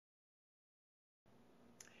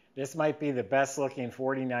This might be the best looking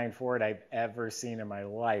 49 Ford I've ever seen in my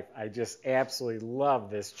life. I just absolutely love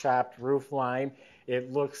this chopped roof line.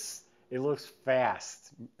 It looks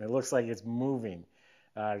fast. It looks like it's moving.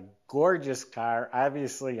 Gorgeous car,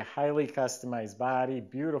 obviously highly customized body,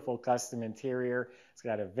 beautiful custom interior. It's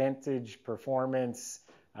got a vintage performance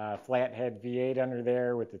flathead V8 under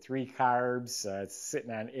there with the 3 carbs. It's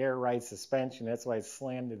sitting on air ride suspension. That's why it's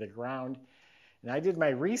slammed to the ground. And I did my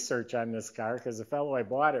research on this car because the fellow I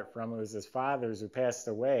bought it from, it was his father's who passed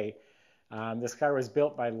away. This car was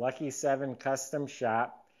built by Lucky 7 Custom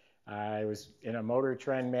Shop. It was in a Motor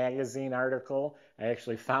Trend magazine article. I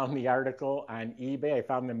actually found the article on eBay. I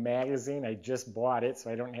found the magazine. I just bought it, so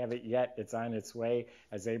I don't have it yet. It's on its way.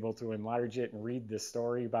 I was able to enlarge it and read the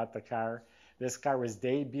story about the car. This car was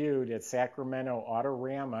debuted at Sacramento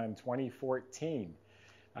Autorama in 2014.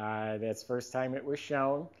 That's the first time it was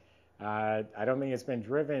shown. I don't think it's been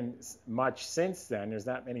driven much since then. There's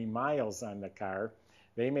not many miles on the car.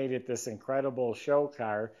 They made it this incredible show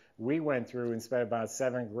car. We went through and spent about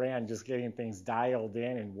 $7 grand just getting things dialed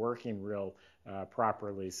in and working real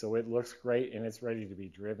properly. So it looks great and it's ready to be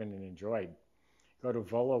driven and enjoyed. Go to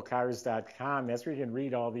volocars.com. That's where you can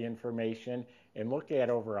read all the information and look at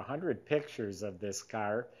over 100 pictures of this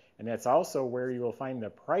car. And that's also where you will find the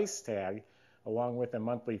price tag along with a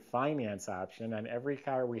monthly finance option on every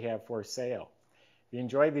car we have for sale. If you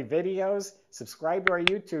enjoy the videos, subscribe to our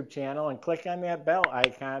YouTube channel and click on that bell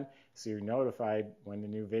icon so you're notified when the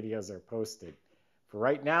new videos are posted. For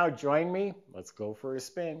right now, join me. Let's go for a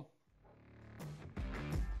spin.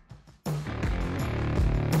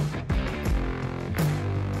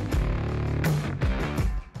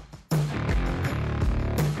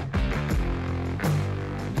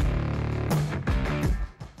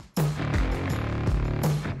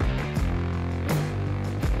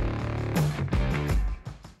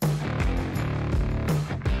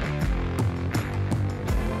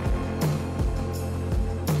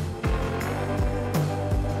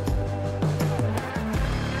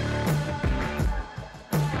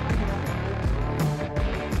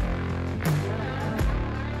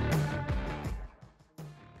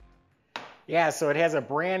 Yeah, so it has a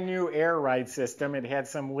brand new air ride system. It had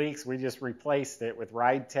some leaks. We just replaced it with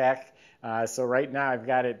Ride Tech. So right now I've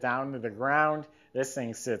got it down to the ground. This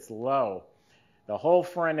thing sits low. The whole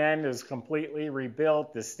front end is completely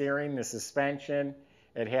rebuilt. The steering, the suspension.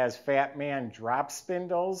 It has Fat Man drop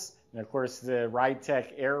spindles. And of course the Ride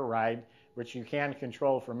Tech air ride, which you can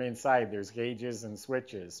control from inside. There's gauges and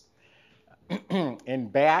switches. In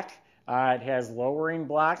back, it has lowering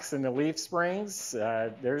blocks in the leaf springs.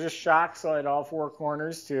 There's a shock so at all 4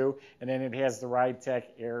 corners too, and then it has the Ride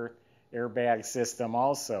Tech airbag system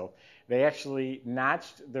also. They actually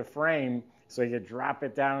notched the frame so you could drop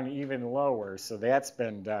it down even lower, so that's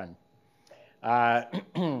been done.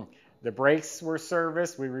 The brakes were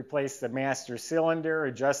serviced. We replaced the master cylinder,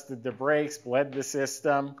 adjusted the brakes, bled the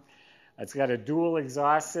system. It's got a dual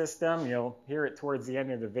exhaust system. You'll hear it towards the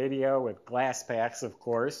end of the video with glass packs, of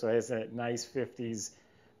course, so it has a nice 50s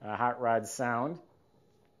hot rod sound.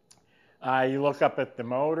 You look up at the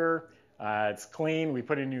motor. It's clean. We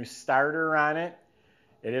put a new starter on it.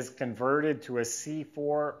 It is converted to a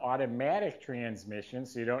C4 automatic transmission,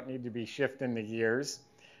 so you don't need to be shifting the gears.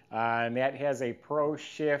 And that has a Pro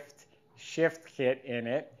Shift kit in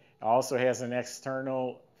it. It also has an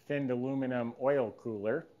external finned aluminum oil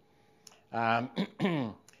cooler.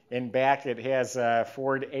 In back, it has a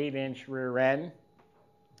Ford 8-inch rear end.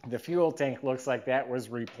 The fuel tank looks like that was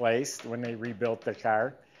replaced when they rebuilt the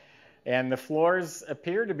car. And the floors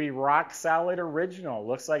appear to be rock solid original.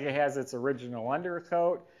 Looks like it has its original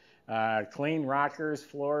undercoat, clean rockers,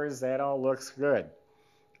 floors, that all looks good.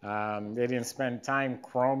 They didn't spend time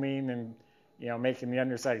chroming and making the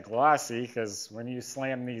underside glossy, because when you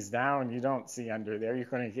slam these down, you don't see under there. You're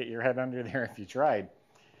going to get your head under there if you tried.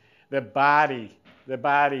 The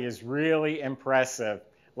body is really impressive.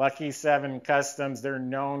 Lucky 7 Customs, they're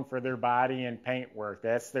known for their body and paint work.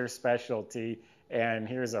 That's their specialty, and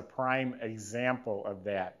here's a prime example of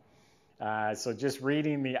that. So just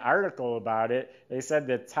reading the article about it, they said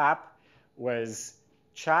the top was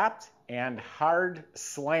chopped and hard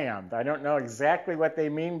slammed. I don't know exactly what they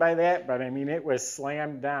mean by that, but I mean it was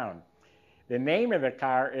slammed down. The name of the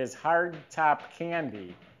car is Hard Top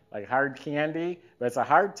Candy. Like hard candy, but it's a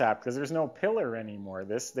hard top because there's no pillar anymore.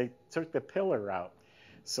 They took the pillar out.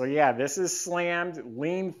 So yeah, this is slammed,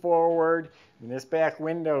 lean forward, and this back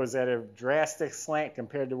window is at a drastic slant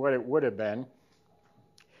compared to what it would have been.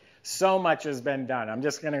 So much has been done. I'm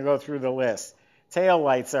just going to go through the list. Tail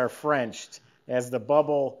lights are Frenched as the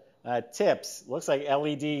bubble tips. Looks like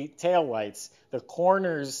LED tail lights. The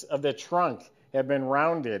corners of the trunk have been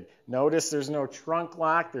rounded. Notice there's no trunk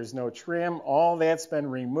lock, there's no trim, all that's been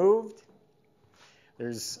removed.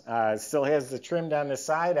 There's still has the trim down the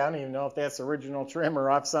side. I don't even know if that's original trim or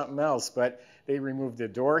off something else, but they removed the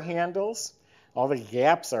door handles. All the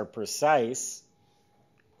gaps are precise.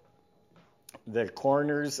 The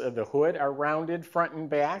corners of the hood are rounded front and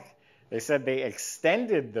back. They said they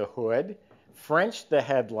extended the hood, Frenched the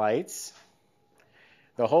headlights.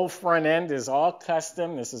 The whole front end is all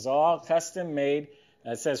custom. This is all custom made.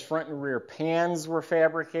 It says front and rear pans were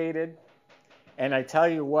fabricated. And I tell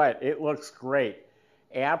you what, it looks great.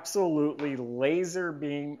 Absolutely laser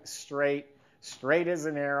beam straight, straight as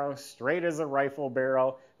an arrow, straight as a rifle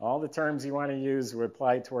barrel. All the terms you want to use would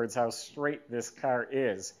apply towards how straight this car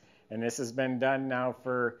is. And this has been done now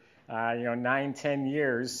for 9-10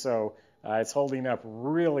 years, so it's holding up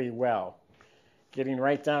really well. Getting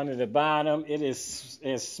right down to the bottom, it is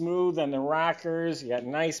smooth on the rockers. You got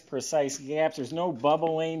nice, precise gaps. There's no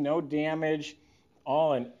bubbling, no damage.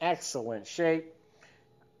 All in excellent shape.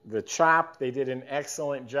 The chop, they did an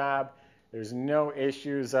excellent job. There's no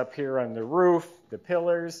issues up here on the roof. The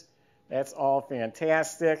pillars, that's all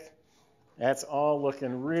fantastic. That's all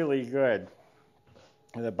looking really good.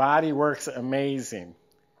 The body works amazing.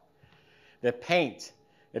 The paint,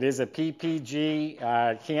 it is a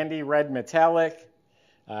PPG candy red metallic.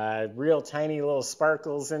 Real tiny little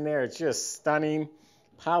sparkles in there. It's just stunning.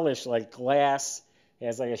 Polished like glass. It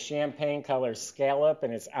has like a champagne color scallop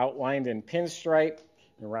and it's outlined in pinstripe.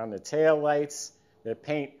 And around the tail lights, the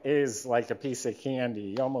paint is like a piece of candy.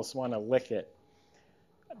 You almost want to lick it.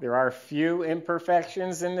 There are few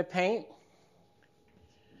imperfections in the paint.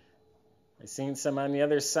 I've seen some on the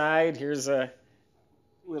other side. Here's a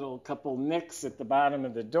little couple nicks at the bottom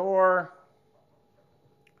of the door.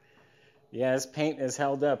 Yeah, this paint is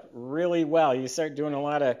held up really well. You start doing a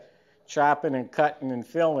lot of chopping and cutting and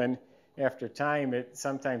filling. After time, it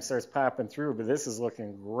sometimes starts popping through, but this is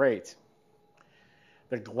looking great.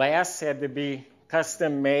 The glass had to be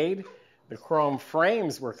custom made. The chrome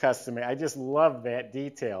frames were custom made. I just love that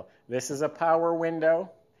detail. This is a power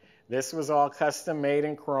window. This was all custom made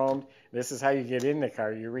and chromed. This is how you get in the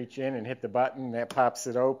car. You reach in and hit the button, and that pops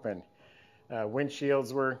it open.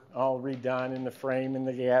 Windshields were all redone in the frame and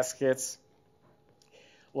the gaskets.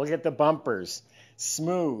 Look at the bumpers.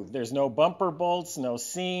 Smooth. There's no bumper bolts, no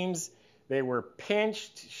seams. They were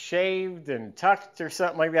pinched, shaved, and tucked or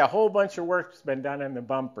something like that. A whole bunch of work's been done on the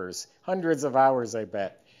bumpers. Hundreds of hours, I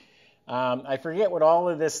bet. I forget what all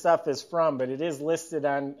of this stuff is from, but it is listed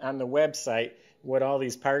on the website what all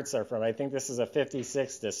these parts are from. I think this is a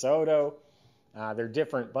 56 DeSoto. There are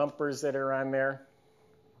different bumpers that are on there.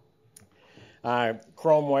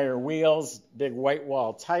 Chrome wire wheels, big white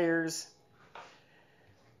wall tires.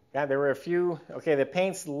 Yeah, there were a few. Okay, the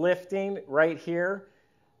paint's lifting right here.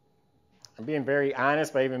 I'm being very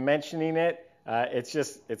honest by even mentioning it.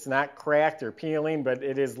 It's not cracked or peeling, but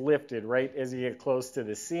it is lifted right as you get close to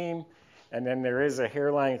the seam. And then there is a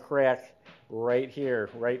hairline crack right here,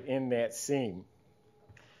 right in that seam.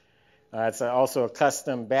 It's also a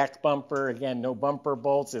custom back bumper. Again, no bumper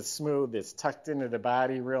bolts. It's smooth. It's tucked into the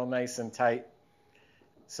body real nice and tight.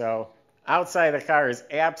 So outside the car is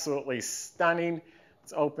absolutely stunning.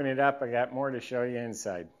 Let's open it up. I got more to show you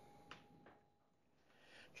inside.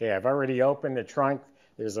 Okay, I've already opened the trunk.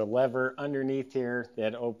 There's a lever underneath here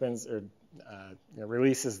that opens or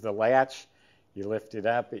releases the latch. You lift it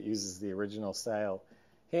up. It uses the original style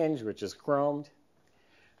hinge, which is chromed.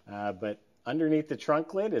 But underneath the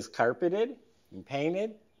trunk lid is carpeted and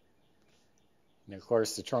painted. And of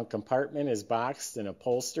course, the trunk compartment is boxed and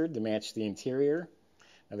upholstered to match the interior.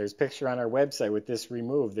 Now, there's a picture on our website with this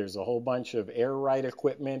removed. There's a whole bunch of air ride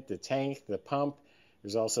equipment, the tank, the pump.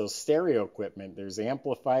 There's also stereo equipment. There's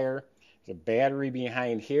amplifier. There's a battery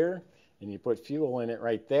behind here, and you put fuel in it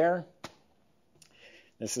right there.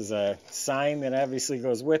 This is a sign that obviously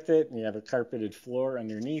goes with it, and you have a carpeted floor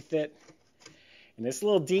underneath it. And this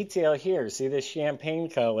little detail here, see this champagne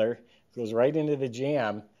color, goes right into the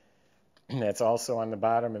jamb. And that's also on the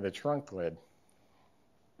bottom of the trunk lid.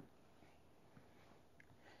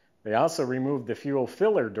 They also removed the fuel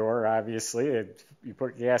filler door, obviously. You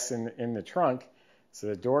put gas in the trunk, so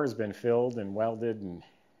the door has been filled and welded. And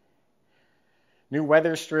new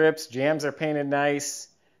weather strips, jambs are painted nice.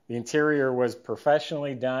 The interior was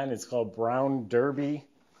professionally done. It's called Brown Derby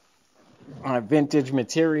vintage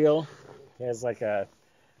material. It has like a,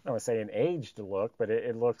 I don't want to say an aged look, but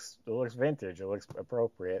it looks vintage. It looks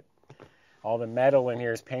appropriate. All the metal in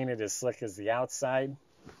here is painted as slick as the outside.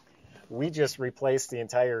 We just replaced the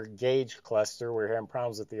entire gauge cluster. We're having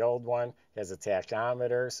problems with the old one. It has a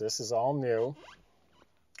tachometer, so this is all new.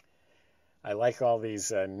 I like all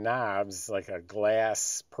these knobs, like a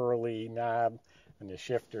glass pearly knob and the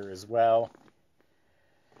shifter as well.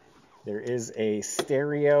 There is a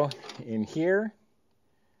stereo in here,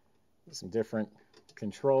 some different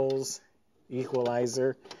controls,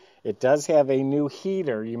 equalizer. It does have a new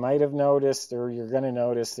heater. You might have noticed, or you're going to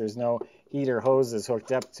notice, there's no heater hoses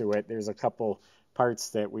hooked up to it. There's a couple parts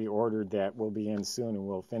that we ordered that will be in soon, and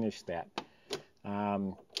we'll finish that.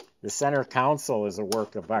 The center console is a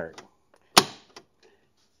work of art.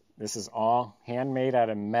 This is all handmade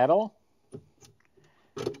out of metal.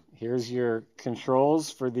 Here's your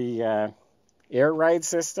controls for the air ride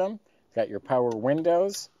system. Got your power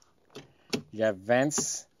windows. You have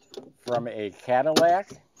vents from a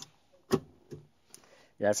Cadillac.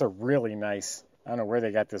 Yeah, it's a really nice, I don't know where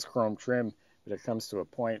they got this chrome trim, but it comes to a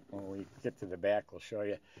point when we get to the back, we'll show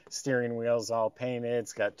you. Steering wheel's all painted.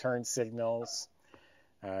 It's got turn signals.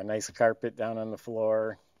 Nice carpet down on the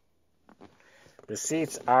floor. The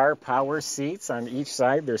seats are power seats on each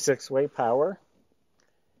side. They're 6-way power.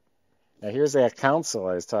 Now here's that console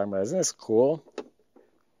I was talking about. Isn't this cool?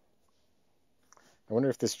 I wonder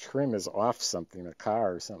if this trim is off something, a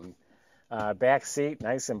car or something. Back seat,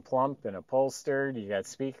 nice and plump and upholstered. You got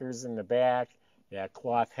speakers in the back. You got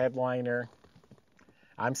cloth headliner.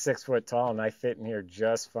 I'm 6 foot tall and I fit in here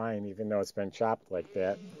just fine, even though it's been chopped like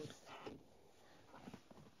that.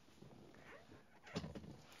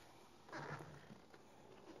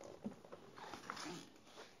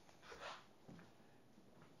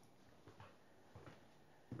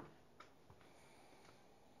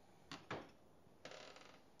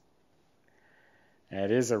 It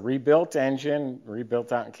is a rebuilt engine,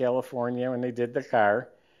 rebuilt out in California when they did the car.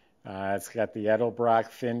 It's got the Edelbrock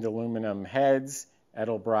finned aluminum heads,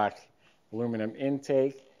 Edelbrock aluminum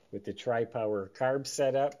intake with the tri-power carb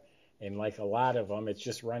setup. And like a lot of them, it's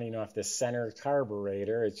just running off the center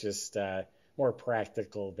carburetor. It's just more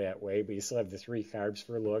practical that way, but you still have the 3 carbs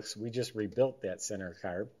for looks. We just rebuilt that center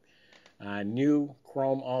carb. New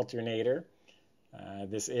chrome alternator.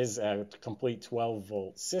 This is a complete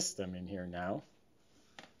 12-volt system in here now.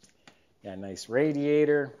 Got a nice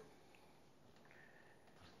radiator.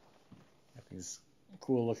 Got these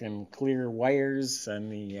cool looking clear wires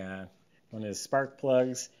on the one of the spark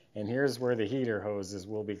plugs. And here's where the heater hoses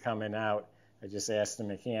will be coming out. I just asked the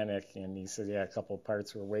mechanic and he said, yeah, a couple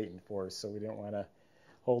parts we're waiting for, so we didn't want to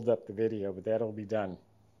hold up the video, but that'll be done.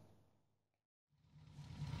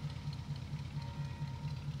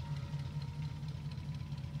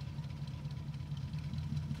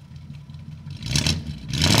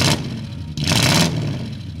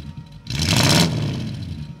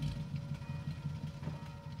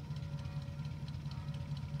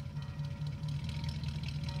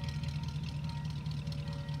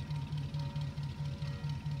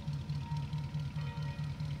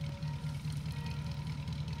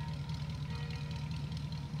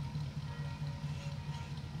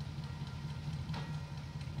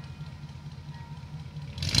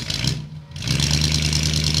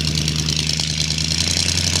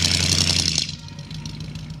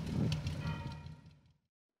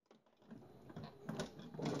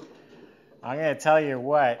 I'm going to tell you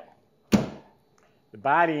what, the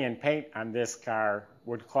body and paint on this car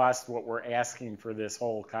would cost what we're asking for this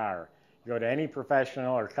whole car. You go to any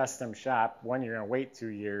professional or custom shop, one, you're going to wait 2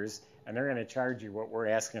 years, and they're going to charge you what we're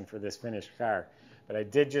asking for this finished car. But I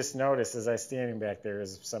did just notice as I was standing back there,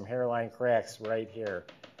 there's some hairline cracks right here,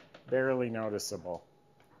 barely noticeable.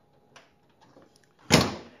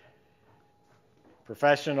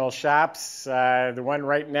 Professional shops, the one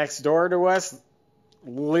right next door to us,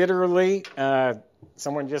 literally,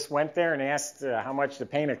 someone just went there and asked how much to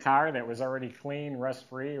paint a car that was already clean,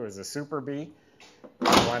 rust-free. It was a Super B.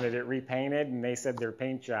 They wanted it repainted, and they said their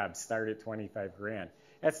paint job started at 25 grand.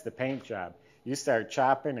 That's the paint job. You start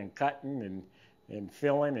chopping and cutting and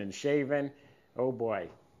filling and shaving. Oh boy.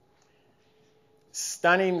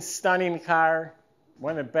 Stunning, stunning car.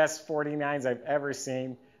 One of the best 49s I've ever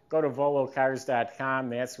seen. Go to volocars.com.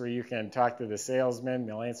 That's where you can talk to the salesman.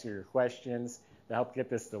 They'll answer your questions. They'll help get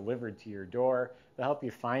this delivered to your door. They'll help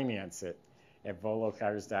you finance it at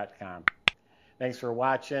volocars.com. Thanks for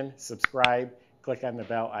watching. Subscribe. Click on the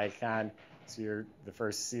bell icon so you're the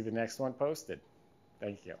first to see the next one posted.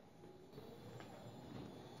 Thank you.